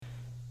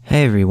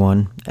Hey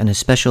everyone, and a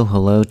special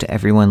hello to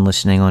everyone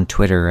listening on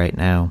Twitter right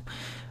now.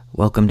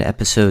 Welcome to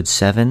episode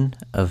 7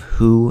 of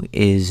Who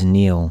is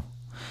Neil?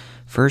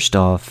 First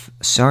off,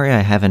 sorry I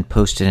haven't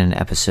posted an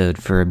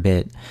episode for a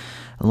bit.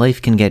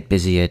 Life can get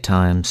busy at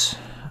times.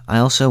 I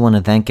also want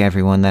to thank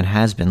everyone that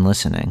has been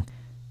listening.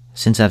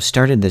 Since I've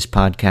started this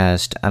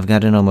podcast, I've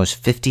gotten almost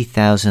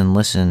 50,000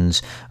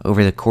 listens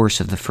over the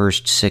course of the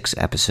first 6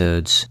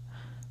 episodes.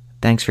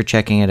 Thanks for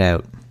checking it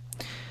out.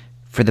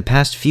 For the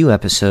past few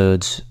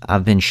episodes,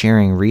 I've been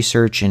sharing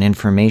research and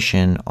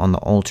information on the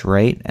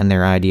alt-right and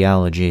their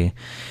ideology.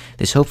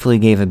 This hopefully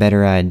gave a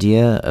better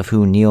idea of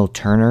who Neil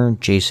Turner,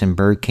 Jason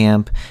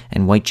Bergkamp,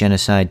 and White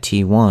Genocide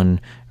T1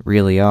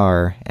 really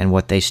are and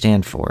what they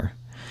stand for.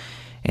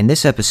 In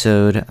this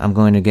episode, I'm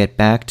going to get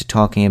back to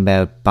talking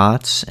about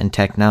bots and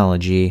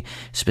technology,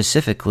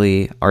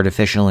 specifically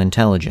artificial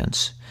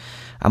intelligence.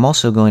 I'm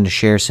also going to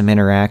share some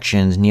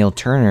interactions Neil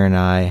Turner and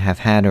I have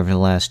had over the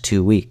last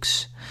 2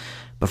 weeks.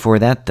 Before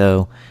that,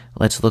 though,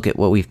 let's look at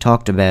what we've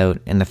talked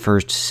about in the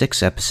first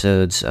 6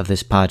 episodes of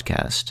this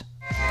podcast.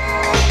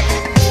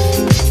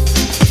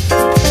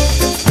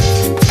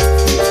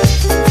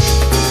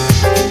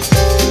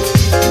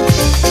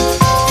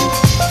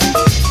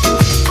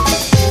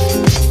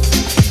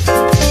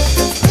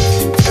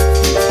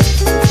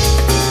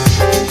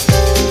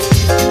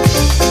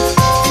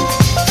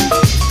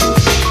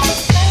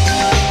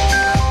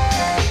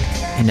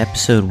 In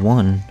episode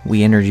 1,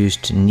 we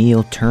introduced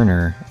Neil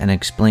Turner and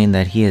explained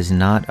that he is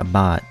not a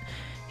bot.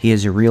 He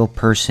is a real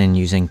person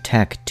using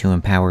tech to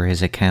empower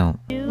his account.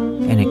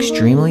 An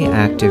extremely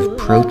active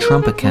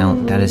pro-Trump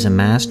account that has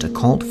amassed a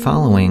cult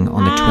following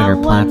on the Twitter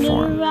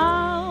platform.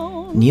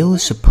 Neil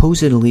is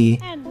supposedly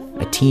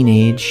a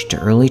teenage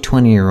to early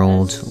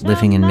 20-year-old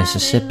living in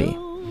Mississippi.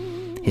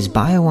 His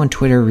bio on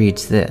Twitter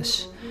reads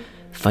this: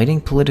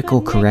 fighting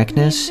political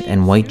correctness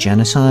and white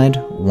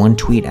genocide, one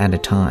tweet at a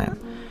time.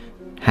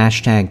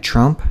 Hashtag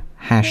Trump,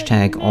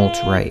 hashtag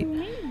alt-right.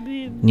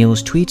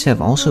 Neil's tweets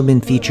have also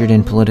been featured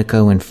in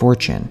Politico and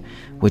Fortune,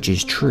 which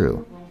is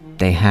true.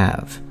 They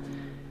have.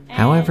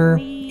 However,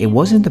 it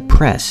wasn't the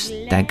press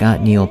that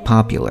got Neil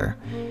popular.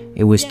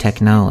 It was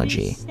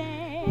technology.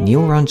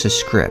 Neil runs a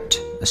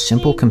script, a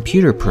simple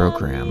computer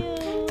program,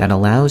 that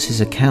allows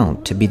his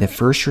account to be the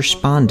first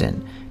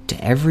respondent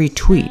to every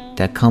tweet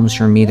that comes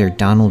from either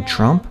Donald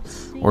Trump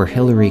or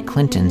Hillary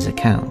Clinton's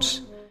accounts.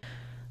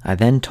 I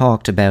then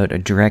talked about a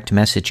direct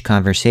message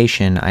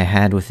conversation I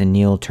had with the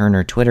Neil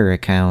Turner Twitter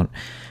account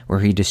where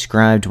he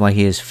described why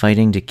he is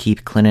fighting to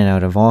keep Clinton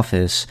out of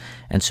office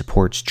and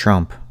supports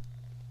Trump.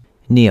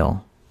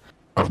 Neil: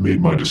 I've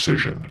made my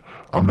decision.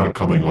 I'm not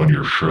coming on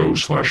your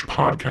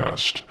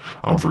show/podcast.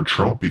 I'm for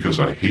Trump because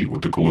I hate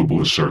what the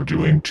globalists are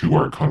doing to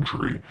our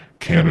country,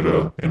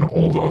 Canada, and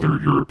all the other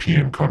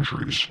European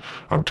countries.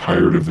 I'm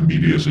tired of the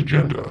media's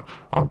agenda.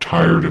 I'm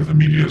tired of the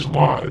media's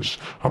lies.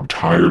 I'm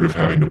tired of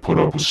having to put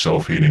up with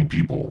self-hating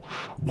people.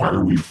 Why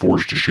are we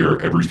forced to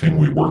share everything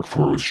we work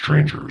for with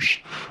strangers?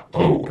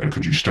 Oh, and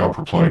could you stop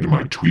replying to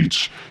my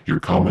tweets? Your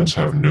comments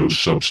have no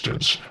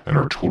substance and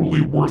are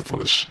totally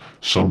worthless,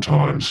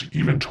 sometimes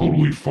even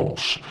totally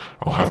false.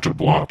 I'll have to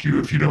block you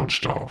if you don't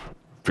stop.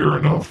 Fair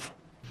enough?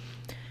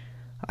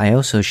 I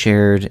also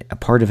shared a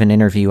part of an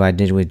interview I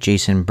did with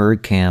Jason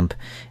Bergkamp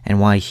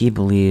and why he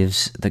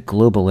believes the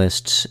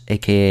globalists,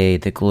 aka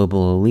the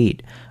global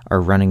elite,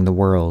 are running the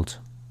world.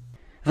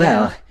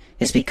 Well,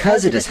 it's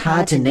because it is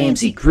hard to name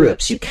the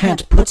groups. You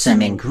can't put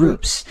them in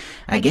groups.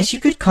 I guess you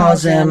could call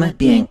them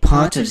being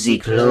part of the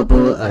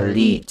global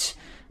elite.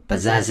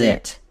 But that's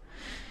it.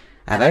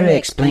 I've already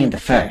explained the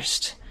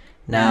first.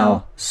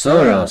 Now,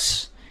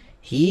 Soros.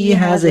 He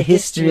has a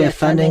history of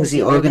funding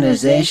the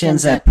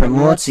organizations that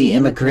promote the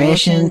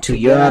immigration to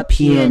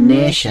European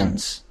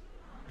nations.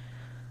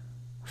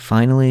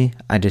 Finally,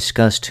 I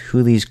discussed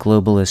who these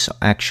globalists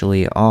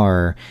actually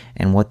are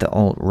and what the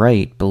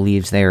alt-right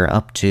believes they are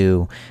up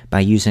to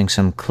by using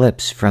some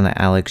clips from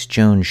the Alex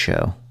Jones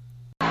show.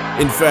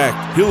 In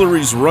fact,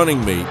 Hillary's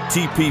running mate,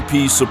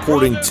 TPP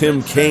supporting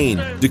Tim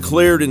Kaine,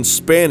 declared in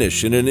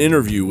Spanish in an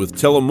interview with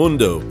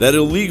Telemundo that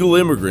illegal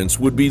immigrants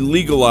would be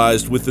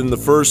legalized within the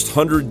first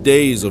 100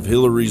 days of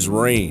Hillary's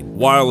reign,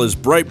 while, as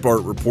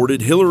Breitbart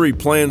reported, Hillary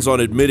plans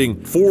on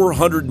admitting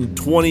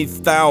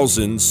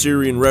 420,000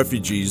 Syrian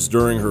refugees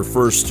during her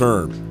first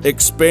term,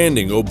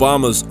 expanding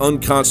Obama's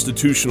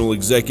unconstitutional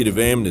executive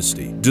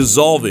amnesty,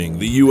 dissolving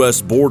the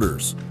U.S.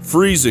 borders,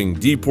 freezing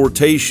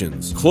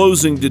deportations,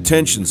 closing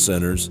detention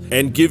centers,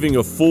 and giving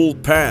a full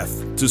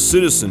path to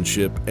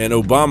citizenship and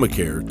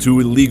Obamacare to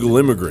illegal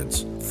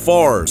immigrants,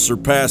 far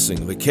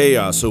surpassing the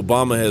chaos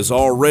Obama has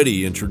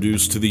already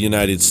introduced to the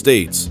United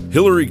States.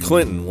 Hillary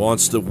Clinton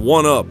wants to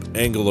one-up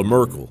Angela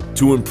Merkel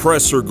to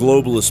impress her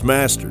globalist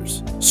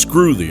masters.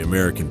 Screw the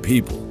American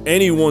people.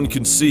 Anyone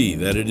can see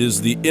that it is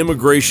the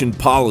immigration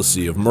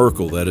policy of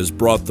Merkel that has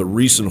brought the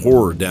recent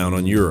horror down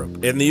on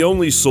Europe. And the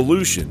only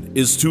solution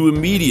is to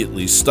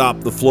immediately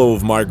stop the flow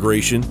of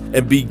migration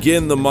and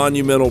begin the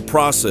monumental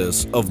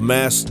process of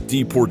mass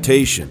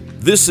deportation.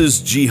 This is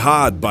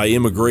jihad by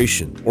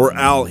immigration, or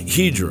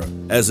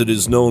al-Hijra, as it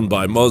is known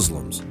by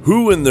Muslims.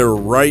 Who in their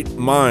right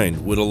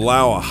mind would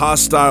allow a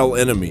hostile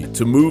enemy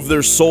to move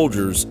their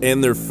soldiers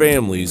and their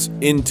families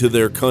into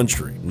their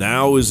country?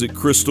 Now is it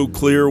crystal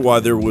clear why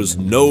there was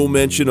no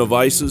mention of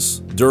ISIS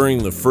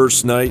during the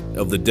first night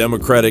of the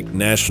Democratic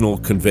National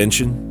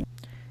Convention?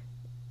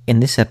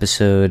 In this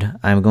episode,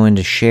 I'm going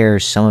to share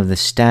some of the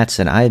stats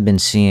that I've been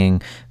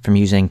seeing from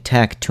using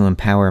tech to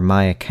empower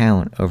my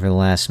account over the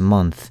last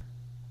month.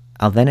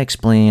 I'll then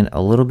explain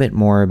a little bit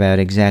more about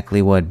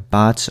exactly what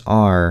bots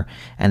are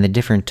and the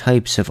different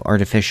types of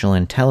artificial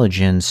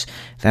intelligence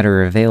that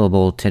are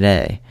available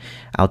today.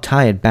 I'll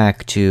tie it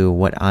back to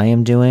what I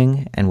am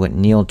doing and what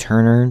Neil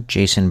Turner,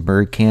 Jason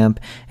Bergkamp,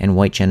 and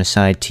White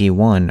Genocide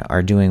T1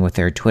 are doing with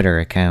their Twitter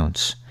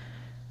accounts.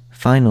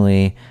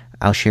 Finally,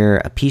 I'll share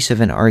a piece of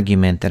an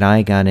argument that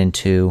I got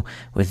into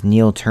with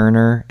Neil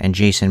Turner and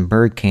Jason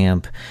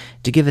Bergkamp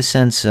to give a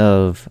sense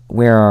of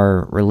where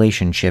our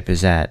relationship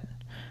is at.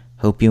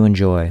 Hope you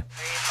enjoy.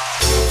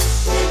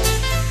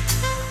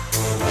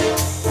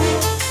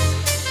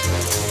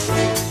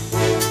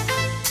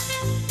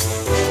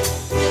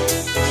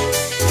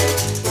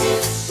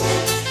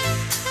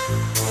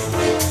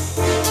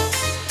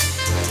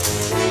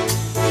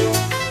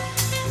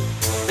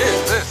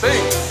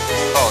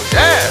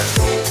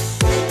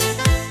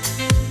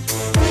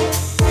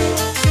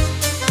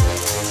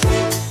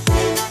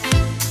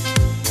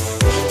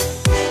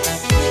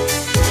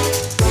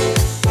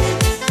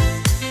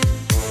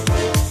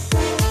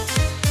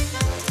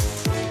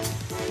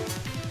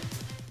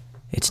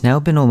 It's now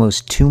been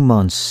almost 2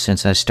 months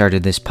since I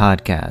started this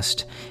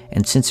podcast,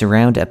 and since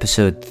around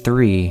episode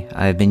 3,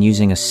 I have been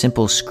using a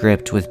simple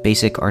script with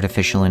basic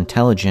artificial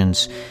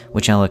intelligence,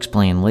 which I'll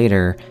explain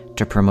later,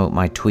 to promote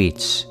my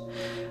tweets.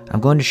 I'm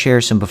going to share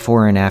some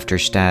before and after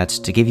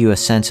stats to give you a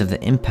sense of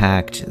the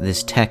impact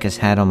this tech has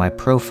had on my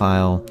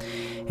profile,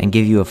 and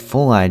give you a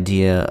full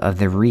idea of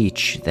the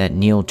reach that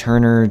Neil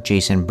Turner,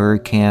 Jason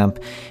Bergkamp,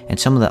 and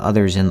some of the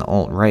others in the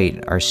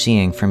alt-right are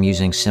seeing from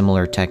using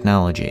similar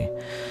technology.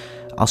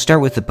 I'll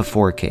start with the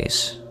before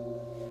case.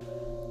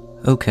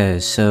 Okay,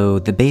 so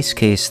the base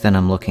case that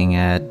I'm looking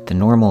at, the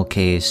normal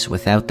case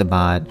without the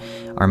bot,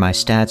 are my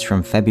stats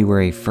from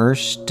February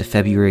 1st to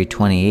February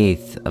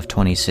 28th of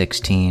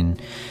 2016.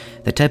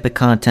 The type of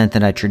content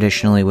that I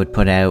traditionally would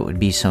put out would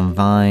be some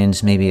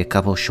vines, maybe a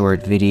couple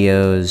short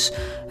videos,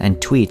 and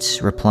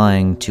tweets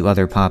replying to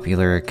other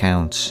popular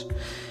accounts.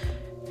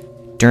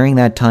 During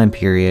that time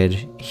period,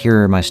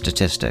 here are my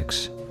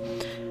statistics.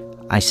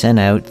 I sent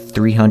out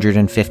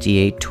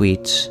 358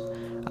 tweets,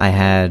 I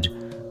had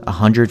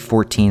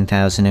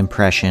 114,000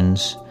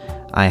 impressions,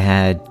 I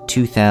had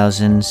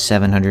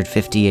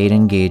 2,758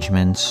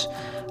 engagements,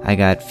 I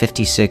got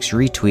 56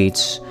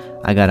 retweets,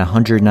 I got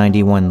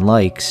 191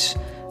 likes,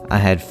 I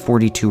had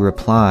 42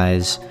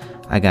 replies,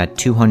 I got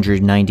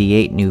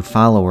 298 new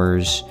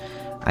followers,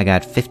 I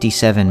got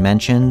 57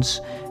 mentions,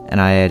 and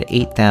I had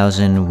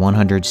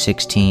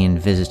 8,116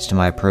 visits to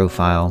my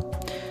profile.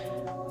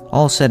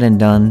 All said and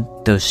done,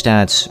 those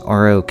stats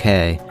are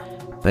okay,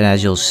 but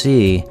as you'll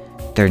see,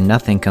 they're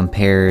nothing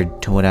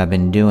compared to what I've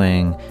been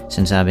doing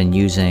since I've been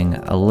using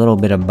a little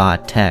bit of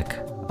bot tech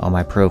on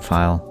my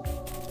profile.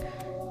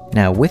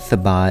 Now with the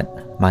bot,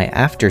 my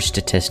after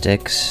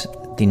statistics,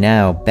 the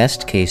now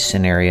best case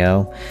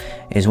scenario,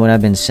 is what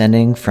I've been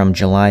sending from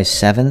July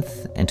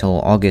 7th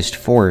until August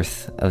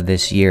 4th of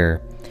this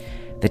year.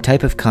 The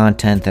type of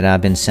content that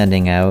I've been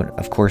sending out,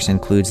 of course,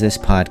 includes this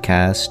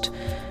podcast,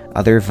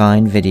 other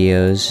Vine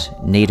videos,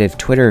 native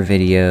Twitter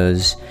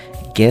videos,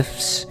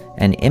 GIFs,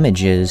 and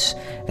images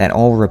that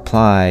all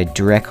reply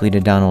directly to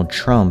Donald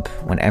Trump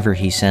whenever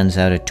he sends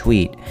out a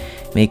tweet,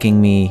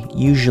 making me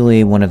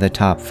usually one of the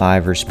top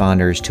 5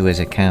 responders to his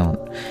account.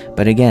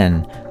 But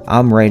again,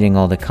 I'm writing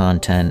all the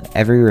content.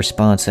 Every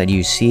response that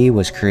you see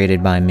was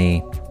created by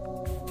me.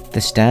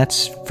 The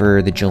stats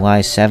for the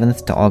July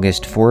 7th to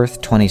August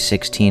 4th,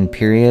 2016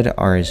 period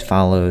are as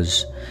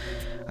follows.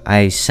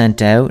 I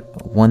sent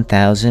out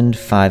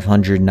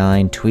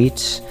 1,509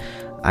 tweets.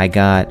 I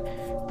got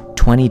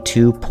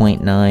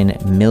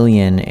 22.9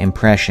 million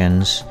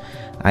impressions.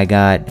 I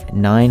got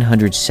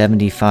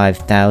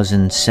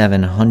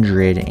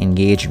 975,700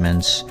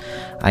 engagements.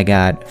 I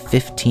got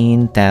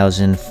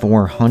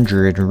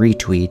 15,400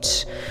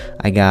 retweets.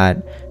 I got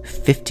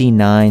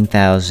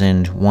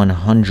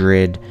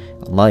 59,100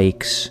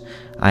 likes.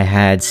 I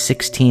had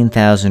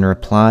 16,000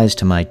 replies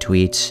to my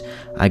tweets.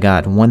 I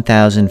got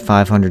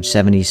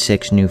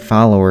 1,576 new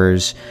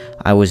followers.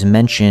 I was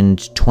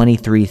mentioned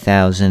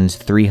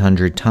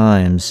 23,300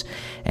 times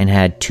and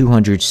had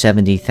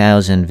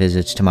 270,000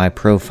 visits to my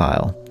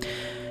profile.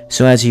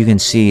 So as you can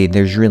see,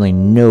 there's really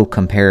no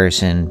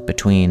comparison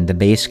between the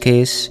base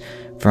case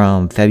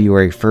from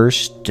February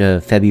 1st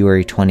to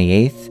February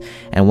 28th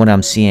and what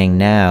I'm seeing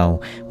now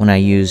when I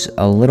use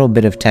a little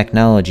bit of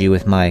technology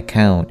with my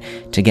account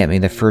to get me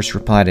the first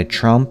reply to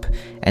Trump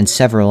and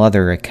several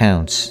other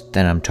accounts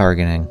that I'm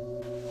targeting.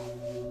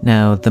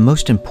 Now, the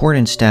most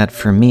important stat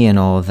for me in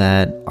all of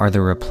that are the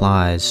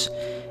replies.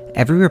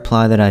 Every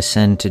reply that I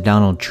send to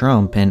Donald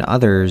Trump and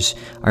others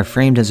are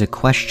framed as a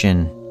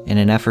question in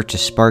an effort to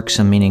spark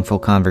some meaningful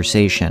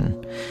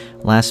conversation.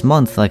 Last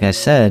month, like I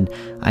said,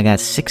 I got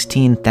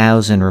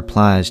 16,000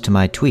 replies to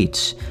my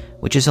tweets,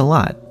 which is a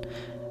lot.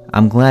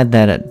 I'm glad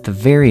that at the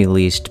very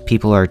least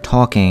people are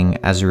talking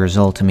as a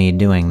result of me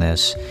doing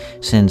this,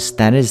 since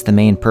that is the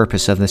main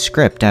purpose of the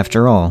script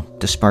after all,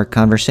 to spark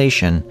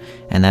conversation,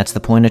 and that's the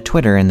point of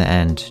Twitter in the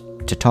end,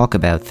 to talk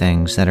about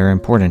things that are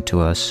important to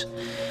us.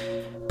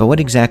 But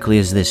what exactly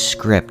is this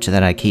script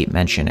that I keep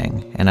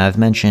mentioning, and I've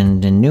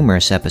mentioned in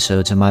numerous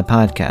episodes of my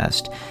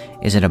podcast?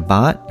 Is it a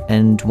bot,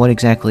 and what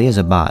exactly is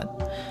a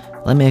bot?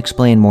 Let me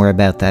explain more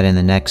about that in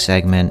the next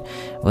segment,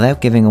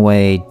 without giving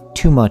away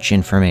too much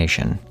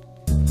information.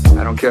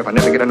 I don't care if I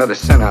never get another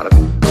cent out of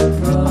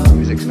it.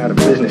 Music's not a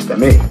business to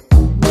me.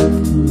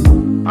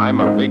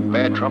 I'm a big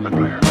bad trumpet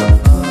player.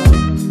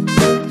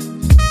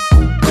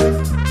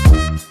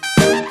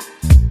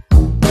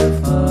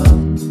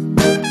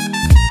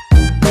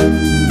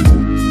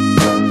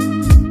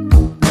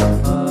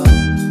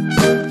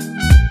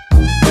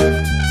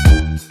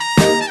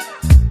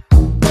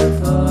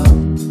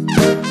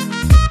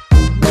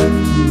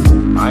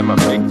 I'm a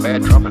big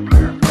bad trumpet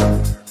player.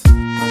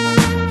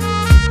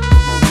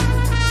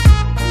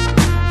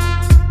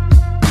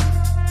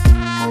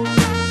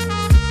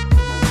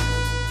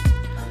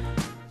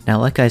 Now,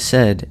 like I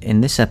said,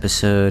 in this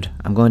episode,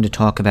 I'm going to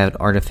talk about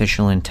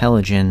artificial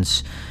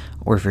intelligence,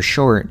 or for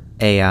short,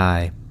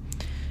 AI.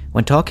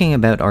 When talking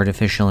about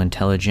artificial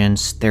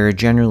intelligence, there are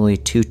generally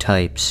two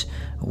types,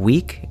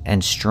 weak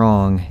and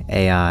strong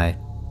AI.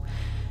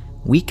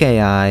 Weak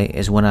AI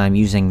is what I'm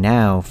using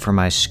now for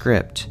my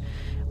script.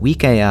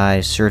 Weak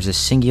AI serves a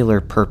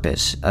singular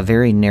purpose, a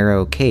very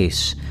narrow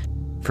case.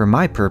 For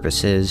my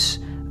purposes,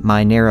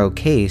 my narrow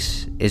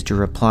case is to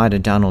reply to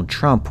Donald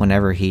Trump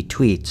whenever he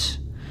tweets.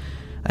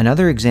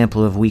 Another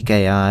example of weak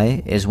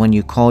AI is when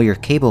you call your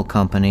cable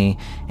company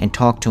and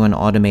talk to an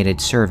automated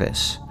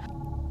service.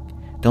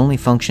 The only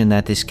function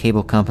that this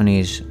cable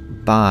company's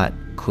bot,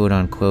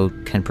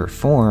 quote-unquote, can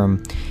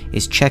perform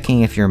is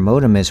checking if your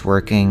modem is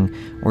working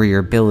or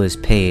your bill is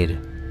paid.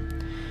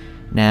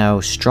 Now,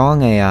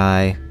 strong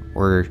AI,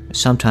 or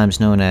sometimes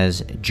known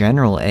as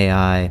general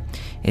AI,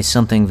 is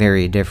something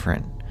very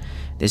different.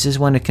 This is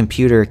when a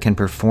computer can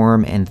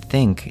perform and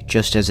think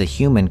just as a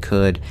human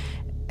could,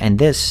 and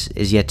this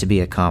is yet to be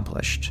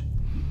accomplished.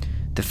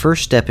 The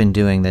first step in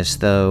doing this,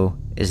 though,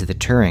 is the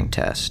Turing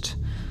test.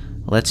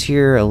 Let's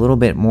hear a little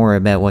bit more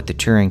about what the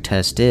Turing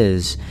test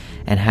is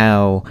and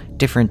how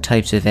different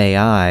types of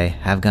AI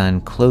have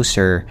gotten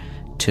closer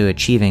to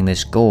achieving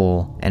this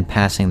goal and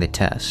passing the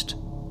test.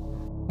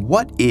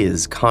 What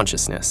is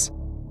consciousness?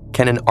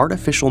 Can an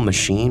artificial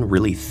machine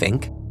really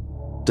think?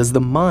 Does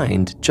the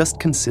mind just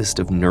consist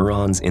of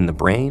neurons in the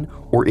brain,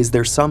 or is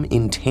there some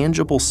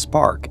intangible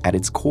spark at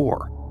its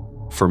core?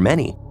 For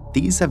many,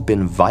 these have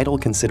been vital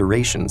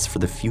considerations for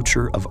the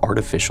future of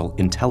artificial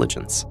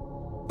intelligence.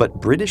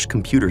 But British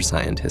computer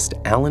scientist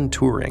Alan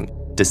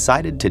Turing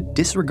decided to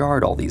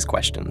disregard all these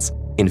questions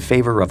in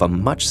favor of a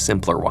much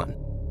simpler one.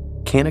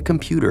 Can a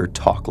computer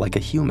talk like a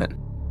human?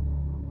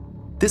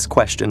 This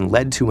question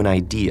led to an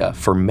idea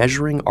for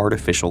measuring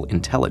artificial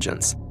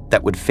intelligence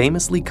that would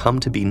famously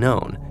come to be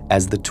known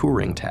as the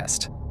Turing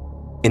test.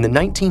 In the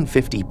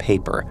 1950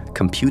 paper,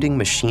 Computing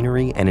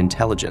Machinery and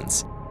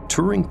Intelligence,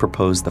 Turing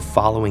proposed the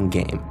following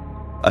game.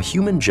 A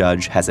human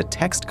judge has a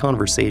text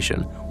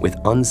conversation with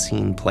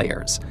unseen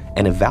players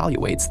and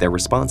evaluates their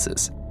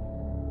responses.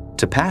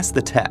 To pass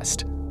the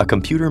test, a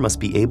computer must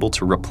be able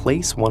to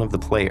replace one of the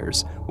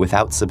players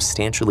without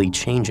substantially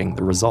changing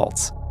the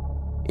results.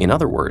 In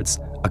other words,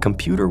 a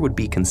computer would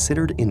be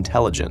considered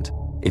intelligent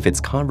if its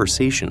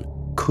conversation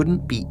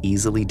couldn't be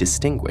easily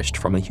distinguished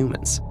from a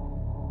human's.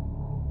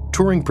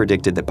 Turing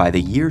predicted that by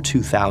the year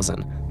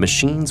 2000,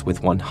 machines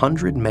with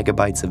 100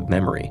 megabytes of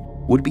memory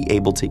would be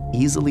able to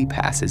easily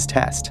pass his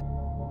test.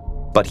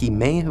 But he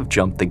may have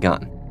jumped the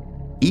gun.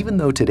 Even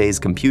though today's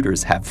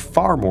computers have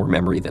far more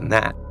memory than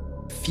that,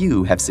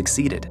 few have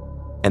succeeded,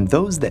 and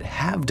those that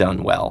have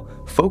done well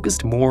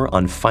focused more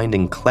on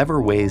finding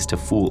clever ways to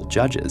fool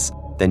judges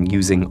than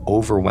using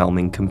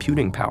overwhelming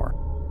computing power.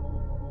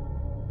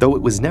 Though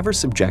it was never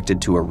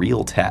subjected to a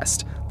real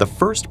test, the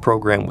first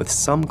program with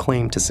some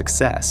claim to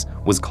success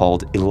was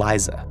called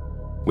ELIZA.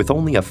 With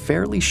only a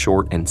fairly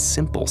short and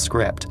simple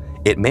script,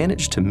 it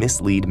managed to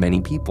mislead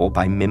many people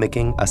by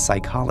mimicking a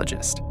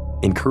psychologist,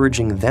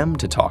 encouraging them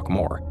to talk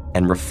more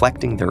and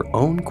reflecting their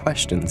own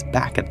questions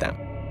back at them.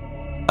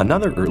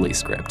 Another early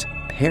script,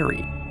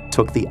 Perry,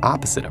 took the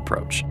opposite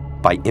approach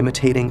by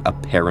imitating a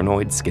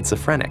paranoid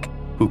schizophrenic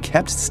who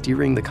kept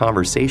steering the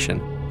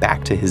conversation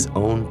back to his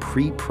own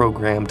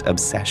pre-programmed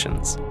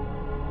obsessions.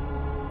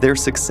 Their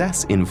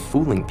success in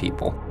fooling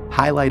people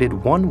highlighted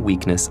one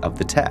weakness of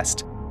the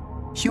test.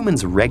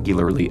 Humans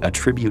regularly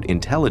attribute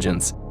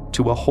intelligence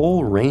to a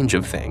whole range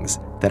of things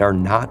that are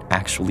not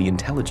actually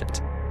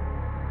intelligent.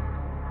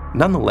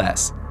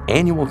 Nonetheless,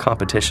 annual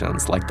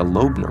competitions like the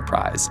Loebner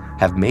Prize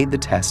have made the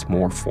test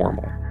more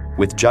formal,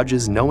 with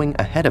judges knowing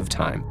ahead of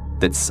time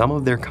that some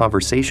of their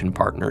conversation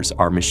partners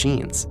are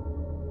machines.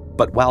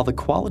 But while the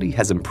quality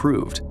has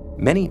improved,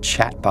 Many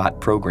chatbot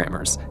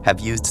programmers have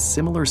used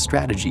similar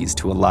strategies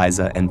to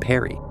Eliza and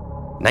Perry.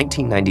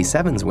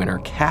 1997's winner,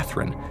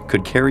 Catherine,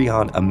 could carry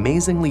on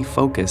amazingly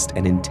focused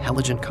and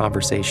intelligent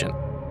conversation,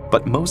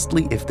 but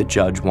mostly if the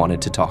judge wanted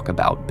to talk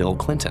about Bill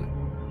Clinton.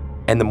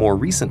 And the more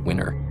recent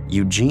winner,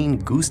 Eugene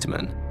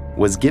Gustman,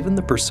 was given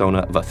the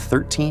persona of a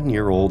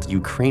 13-year-old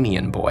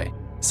Ukrainian boy,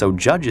 so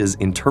judges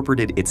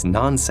interpreted its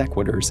non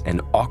sequiturs and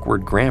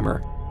awkward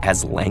grammar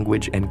as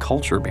language and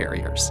culture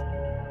barriers.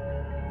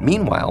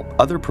 Meanwhile,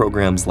 other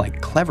programs like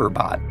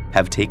Cleverbot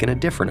have taken a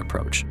different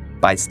approach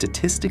by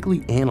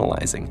statistically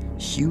analyzing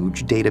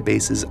huge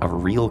databases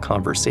of real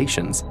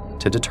conversations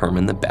to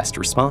determine the best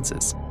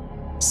responses.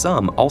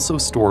 Some also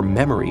store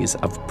memories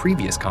of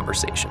previous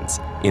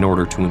conversations in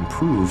order to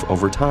improve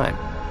over time.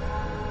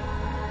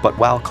 But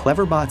while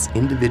Cleverbot's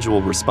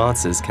individual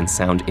responses can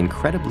sound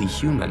incredibly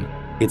human,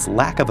 its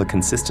lack of a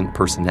consistent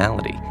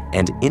personality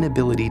and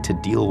inability to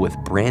deal with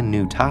brand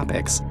new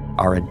topics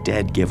are a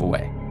dead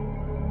giveaway.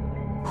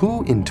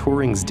 Who in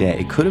Turing's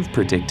day could have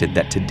predicted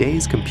that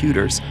today's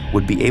computers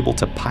would be able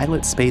to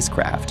pilot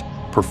spacecraft,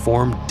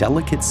 perform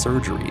delicate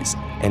surgeries,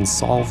 and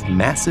solve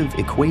massive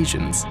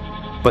equations,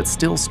 but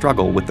still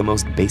struggle with the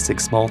most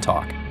basic small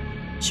talk?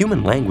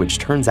 Human language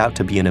turns out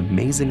to be an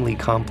amazingly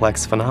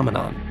complex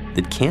phenomenon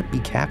that can't be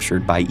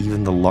captured by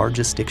even the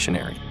largest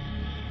dictionary.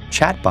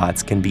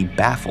 Chatbots can be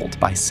baffled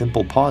by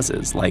simple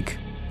pauses like,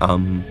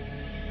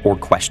 or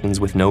questions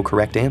with no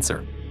correct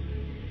answer.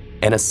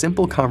 And a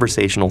simple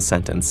conversational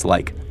sentence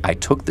like, "I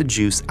took the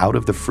juice out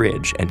of the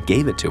fridge and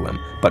gave it to him,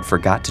 but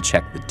forgot to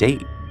check the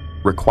date,"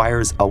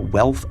 requires a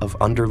wealth of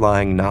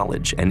underlying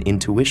knowledge and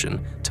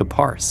intuition to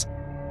parse.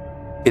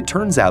 It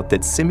turns out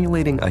that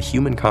simulating a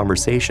human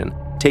conversation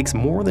takes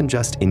more than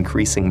just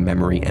increasing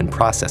memory and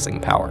processing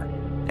power.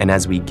 And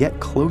as we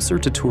get closer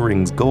to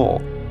Turing's goal,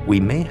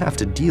 we may have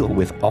to deal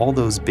with all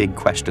those big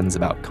questions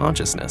about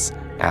consciousness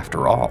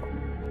after all.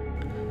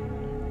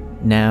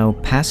 Now,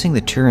 passing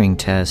the Turing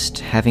test,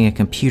 having a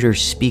computer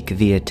speak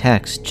via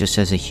text just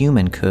as a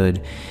human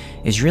could,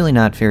 is really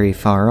not very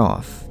far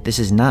off. This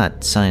is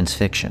not science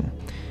fiction.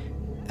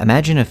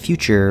 Imagine a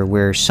future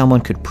where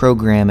someone could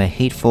program a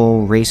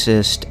hateful,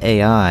 racist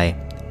AI,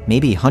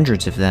 maybe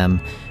hundreds of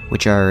them,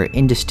 which are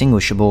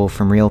indistinguishable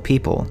from real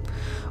people,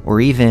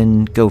 or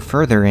even go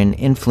further and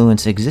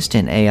influence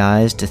existent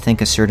AIs to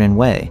think a certain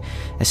way,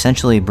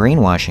 essentially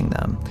brainwashing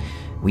them.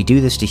 We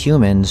do this to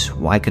humans,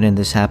 why couldn't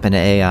this happen to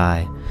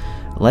AI?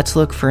 Let's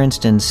look, for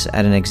instance,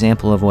 at an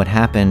example of what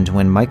happened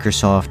when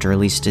Microsoft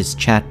released its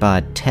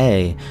chatbot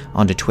Tay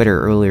onto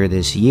Twitter earlier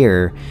this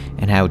year,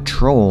 and how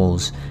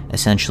trolls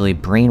essentially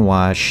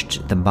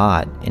brainwashed the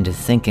bot into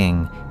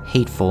thinking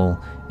hateful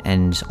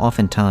and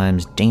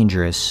oftentimes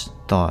dangerous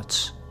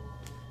thoughts.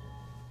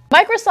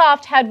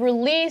 Microsoft had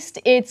released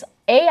its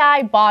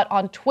AI bot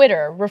on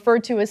Twitter,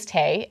 referred to as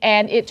Tay,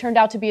 and it turned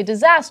out to be a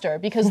disaster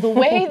because the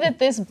way that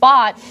this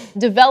bot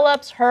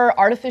develops her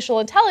artificial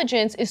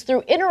intelligence is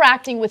through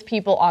interacting with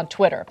people on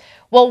Twitter.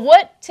 Well,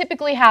 what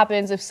typically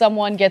happens if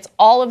someone gets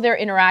all of their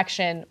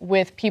interaction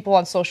with people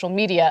on social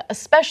media,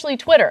 especially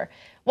Twitter?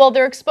 Well,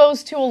 they're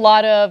exposed to a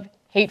lot of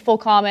hateful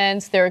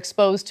comments, they're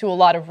exposed to a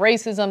lot of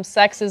racism,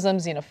 sexism,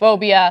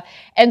 xenophobia,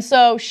 and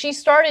so she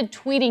started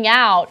tweeting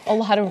out a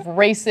lot of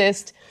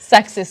racist,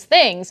 sexist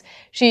things.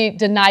 She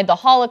denied the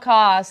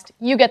Holocaust.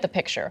 You get the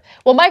picture.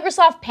 Well,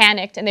 Microsoft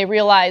panicked and they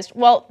realized,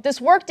 well, this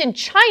worked in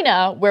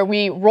China where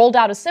we rolled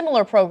out a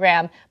similar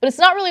program, but it's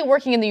not really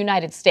working in the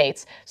United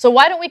States. So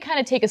why don't we kind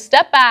of take a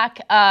step back,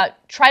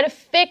 try to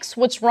fix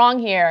what's wrong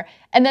here,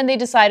 and then they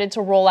decided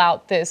to roll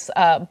out this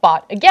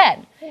bot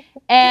again.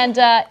 And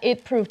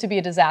it proved to be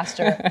a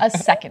disaster a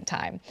second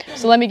time.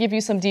 So let me give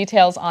you some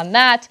details on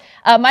that.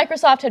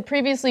 Microsoft had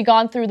previously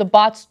gone through the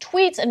bot's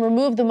tweets and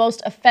removed the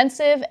most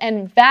offensive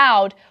and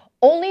vowed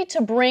only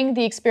to bring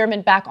the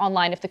experiment back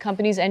online if the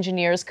company's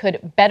engineers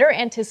could better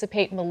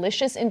anticipate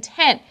malicious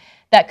intent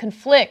that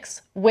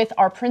conflicts with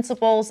our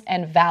principles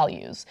and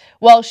values.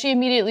 Well, she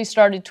immediately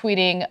started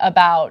tweeting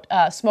about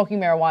smoking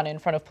marijuana in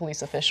front of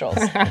police officials.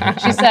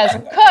 She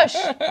says, "Kush,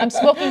 I'm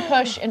smoking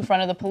Kush in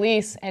front of the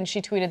police," and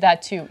she tweeted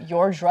that to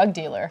your drug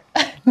dealer.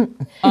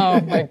 Oh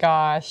my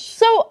gosh.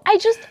 So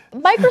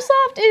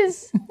Microsoft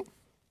is,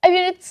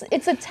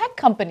 it's a tech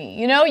company.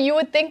 You know, you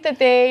would think that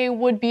they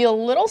would be a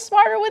little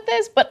smarter with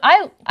this, but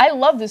I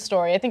love this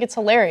story. I think it's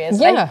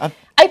hilarious. Yeah.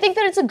 I think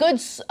that it's a good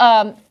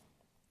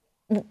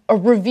a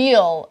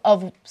reveal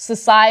of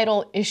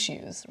societal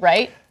issues,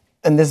 right?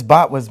 And this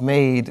bot was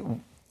made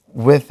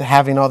with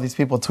having all these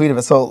people tweet it.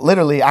 So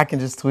literally I can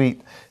just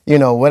tweet,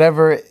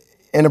 whatever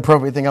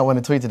inappropriate thing I want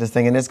to tweet to this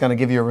thing, and it's going to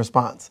give you a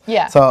response.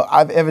 Yeah. So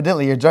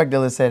evidently your drug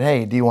dealer said,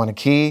 "Hey, do you want a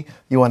key?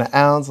 You want an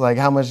ounce? Like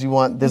how much you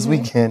want this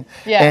weekend?"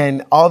 Yeah.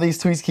 And all these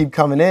tweets keep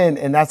coming in,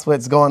 and that's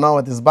what's going on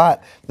with this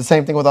bot. The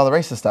same thing with all the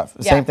racist stuff.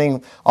 The same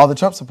thing, all the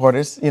Trump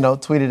supporters,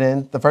 tweeted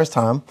in the first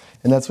time,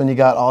 and that's when you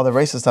got all the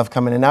racist stuff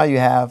coming in. Now you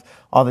have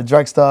all the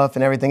drug stuff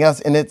and everything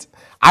else. And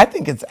I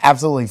think it's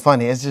absolutely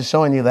funny. It's just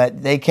showing you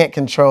that they can't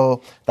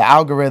control the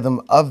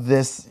algorithm of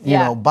this, you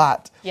know,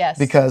 bot. Yes.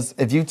 Because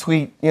if you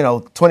tweet,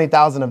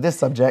 20,000 of this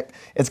subject,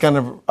 it's going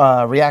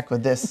to react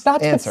with this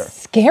answer. What's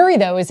scary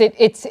though is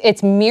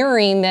it's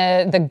mirroring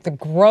the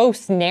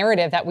gross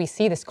narrative that we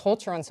see, this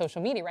culture on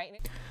social media,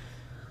 right?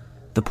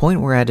 The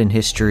point we're at in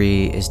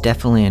history is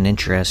definitely an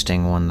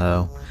interesting one,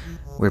 though,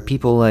 where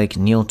people like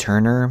Neil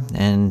Turner,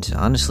 and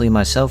honestly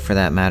myself for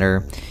that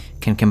matter,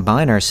 can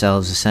combine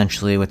ourselves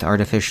essentially with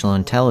artificial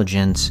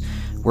intelligence,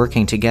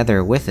 working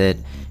together with it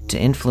to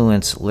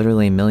influence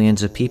literally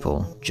millions of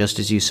people, just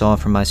as you saw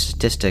from my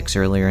statistics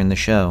earlier in the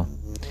show.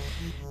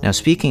 Now,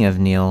 speaking of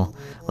Neil,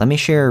 let me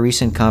share a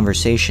recent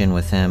conversation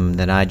with him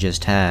that I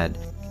just had,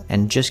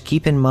 and just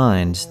keep in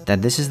mind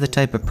that this is the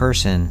type of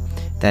person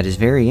that is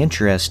very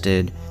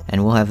interested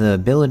and will have the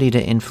ability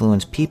to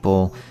influence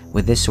people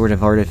with this sort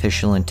of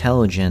artificial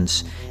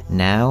intelligence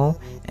now,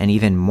 and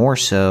even more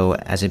so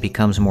as it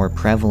becomes more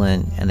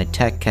prevalent and the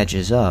tech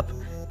catches up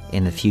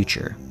in the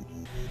future.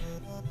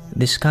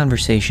 This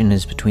conversation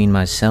is between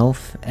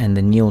myself and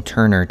the Neil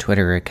Turner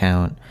Twitter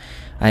account.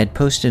 I had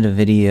posted a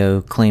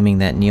video claiming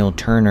that Neil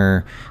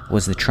Turner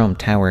was the Trump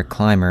Tower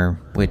climber,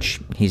 which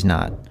he's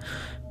not.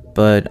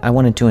 But I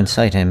wanted to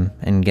incite him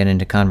and get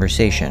into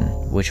conversation,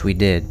 which we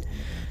did.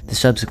 The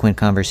subsequent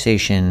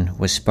conversation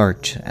was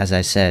sparked, as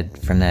I said,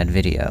 from that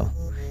video.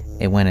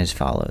 It went as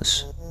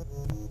follows.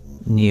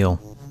 Neil.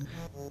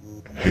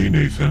 Hey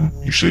Nathan,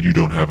 you said you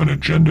don't have an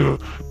agenda,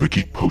 but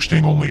keep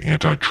posting only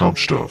anti-Trump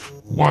stuff.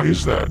 Why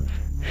is that?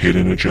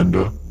 Hidden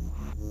agenda?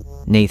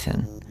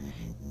 Nathan.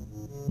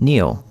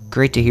 Neil,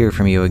 great to hear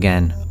from you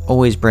again.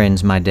 Always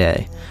brightens my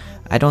day.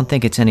 I don't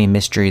think it's any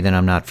mystery that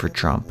I'm not for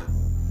Trump.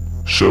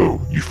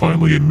 So, you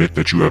finally admit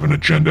that you have an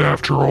agenda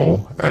after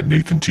all, at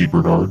Nathan T.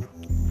 Bernard?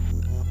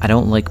 I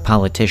don't like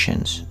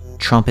politicians.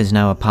 Trump is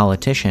now a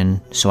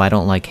politician, so I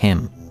don't like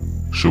him.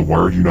 So why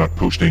are you not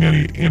posting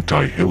any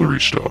anti-Hillary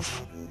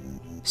stuff?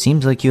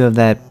 Seems like you have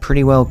that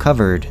pretty well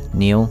covered,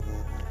 Neil.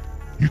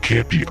 You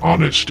can't be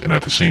honest and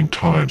at the same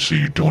time say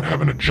you don't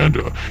have an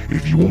agenda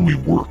if you only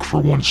work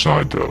for one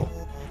side, though.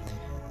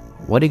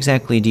 What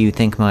exactly do you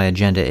think my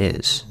agenda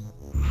is?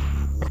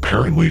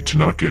 Apparently, to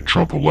not get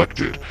Trump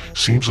elected,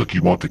 seems like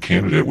you want the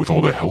candidate with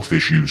all the health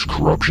issues,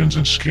 corruptions,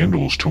 and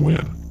scandals to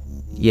win.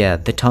 Yeah,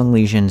 the tongue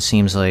lesion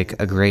seems like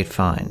a great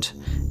find.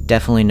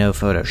 Definitely no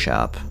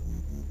Photoshop.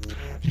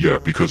 Yeah,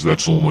 because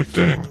that's the only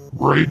thing,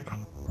 right?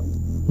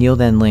 Neil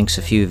then links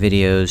a few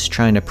videos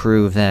trying to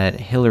prove that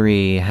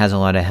Hillary has a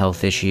lot of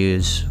health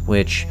issues,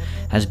 which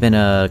has been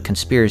a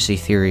conspiracy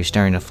theory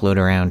starting to float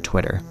around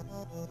Twitter.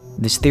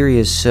 This theory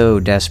is so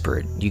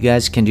desperate, you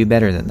guys can do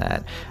better than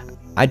that.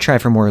 I'd try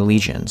for more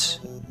lesions,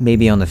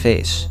 maybe on the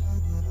face.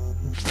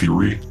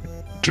 Theory?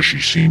 Does she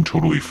seem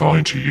totally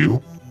fine to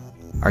you?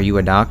 Are you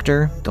a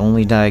doctor? The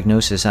only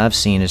diagnosis I've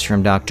seen is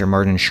from Dr.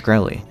 Martin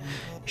Shkreli.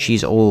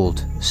 She's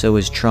old, so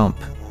is Trump.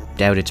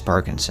 Doubt it's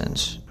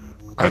Parkinson's.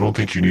 I don't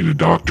think you need a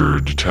doctor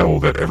to tell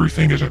that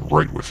everything isn't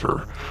right with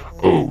her.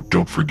 Oh,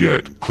 don't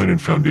forget, Clinton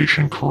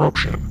Foundation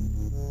corruption.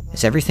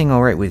 Is everything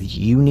alright with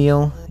you,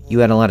 Neil? You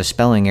had a lot of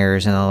spelling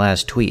errors in the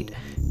last tweet.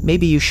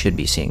 Maybe you should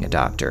be seeing a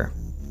doctor.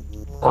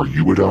 Are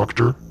you a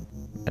doctor?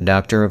 A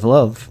doctor of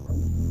love.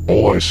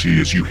 All I see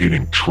is you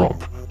hating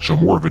Trump, so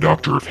more of a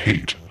doctor of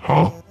hate,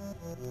 huh?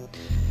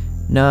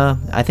 Nah,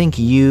 I think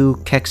you,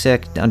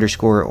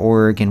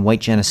 Keksec_org, and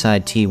White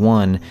Genocide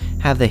T1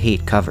 have the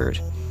hate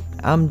covered.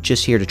 I'm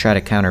just here to try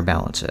to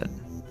counterbalance it.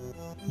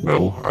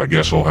 Well, I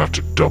guess I'll have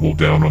to double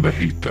down on the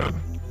hate then.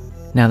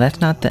 Now that's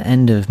not the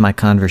end of my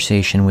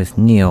conversation with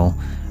Neil,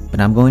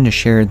 but I'm going to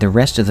share the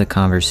rest of the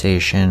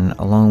conversation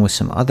along with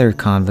some other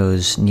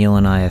convos Neil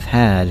and I have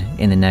had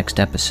in the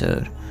next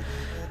episode.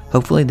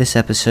 Hopefully this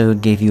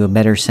episode gave you a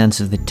better sense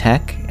of the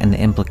tech and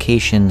the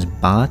implications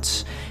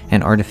bots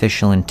and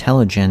artificial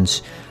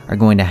intelligence are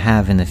going to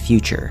have in the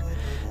future,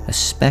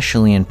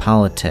 especially in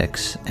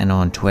politics and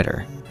on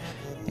Twitter.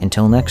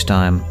 Until next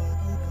time,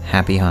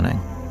 happy hunting.